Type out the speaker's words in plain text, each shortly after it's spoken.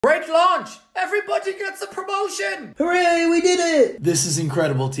Great launch! Everybody gets a promotion! Hooray, we did it! This is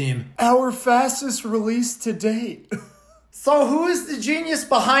incredible, team. Our fastest release to date. So who is the genius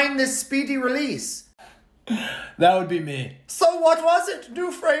behind this speedy release? That would be me. So what was it?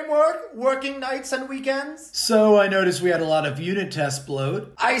 New framework? Working nights and weekends? So I noticed we had a lot of unit test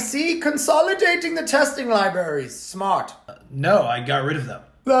bloat. I see. Consolidating the testing libraries. Smart. No, I got rid of them.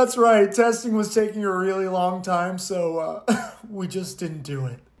 That's right. Testing was taking a really long time, so we just didn't do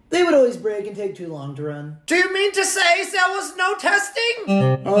it. They would always break and take too long to run. Do you mean to say there was no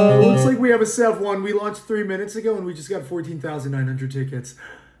testing? Looks like we have a Sev 1. We launched 3 minutes ago and we just got 14,900 tickets.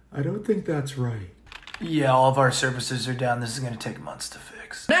 I don't think that's right. Yeah, all of our services are down. This is going to take months to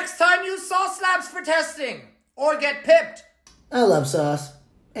fix. Next time use Sauce Labs for testing. Or get pipped. I love sauce.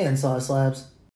 And sauce labs.